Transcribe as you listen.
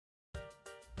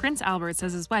Prince Albert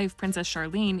says his wife, Princess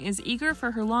Charlene, is eager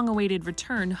for her long-awaited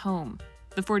return home.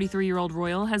 The 43-year-old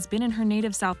royal has been in her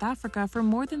native South Africa for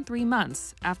more than 3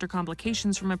 months after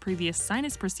complications from a previous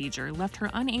sinus procedure left her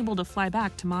unable to fly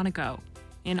back to Monaco.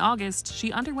 In August,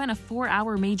 she underwent a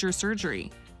 4-hour major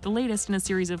surgery, the latest in a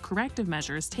series of corrective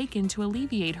measures taken to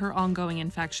alleviate her ongoing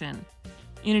infection.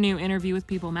 In a new interview with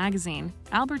People magazine,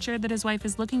 Albert shared that his wife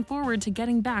is looking forward to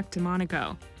getting back to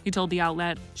Monaco. He told the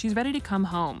outlet she's ready to come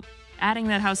home, adding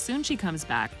that how soon she comes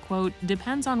back, quote,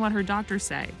 depends on what her doctors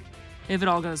say. If it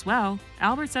all goes well,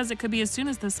 Albert says it could be as soon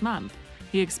as this month.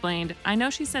 He explained, I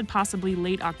know she said possibly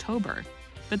late October,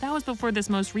 but that was before this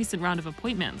most recent round of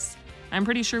appointments. I'm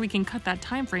pretty sure we can cut that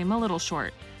time frame a little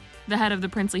short. The head of the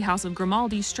princely house of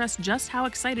Grimaldi stressed just how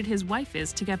excited his wife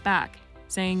is to get back,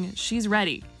 saying she's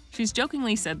ready. She's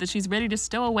jokingly said that she's ready to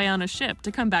stow away on a ship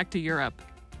to come back to Europe.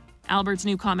 Albert's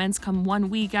new comments come 1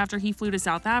 week after he flew to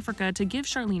South Africa to give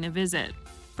Charlene a visit,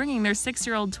 bringing their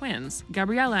 6-year-old twins,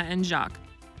 Gabriella and Jacques.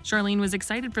 Charlene was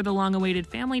excited for the long-awaited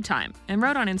family time and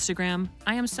wrote on Instagram,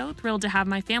 I am so thrilled to have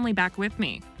my family back with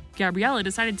me. Gabriella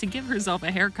decided to give herself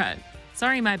a haircut.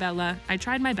 Sorry, my Bella, I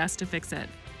tried my best to fix it.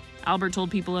 Albert told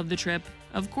People of the trip,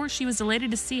 of course she was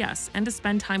delighted to see us and to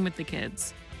spend time with the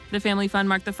kids. The family fun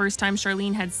marked the first time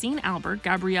Charlene had seen Albert,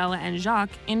 Gabriella, and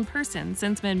Jacques in person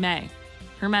since mid-May.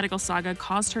 Her medical saga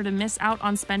caused her to miss out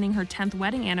on spending her 10th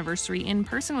wedding anniversary in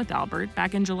person with Albert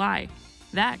back in July.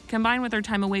 That, combined with her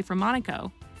time away from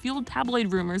Monaco, fueled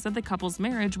tabloid rumors that the couple's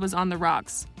marriage was on the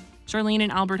rocks. Charlene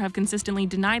and Albert have consistently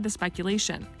denied the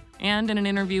speculation, and in an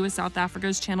interview with South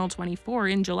Africa's Channel 24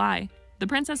 in July, the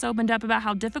princess opened up about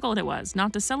how difficult it was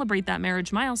not to celebrate that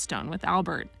marriage milestone with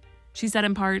Albert. She said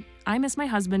in part, I miss my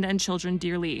husband and children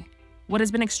dearly. What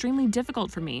has been extremely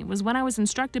difficult for me was when I was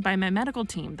instructed by my medical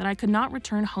team that I could not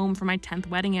return home for my 10th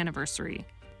wedding anniversary.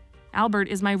 Albert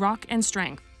is my rock and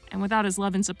strength, and without his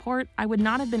love and support, I would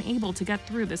not have been able to get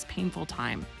through this painful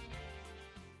time.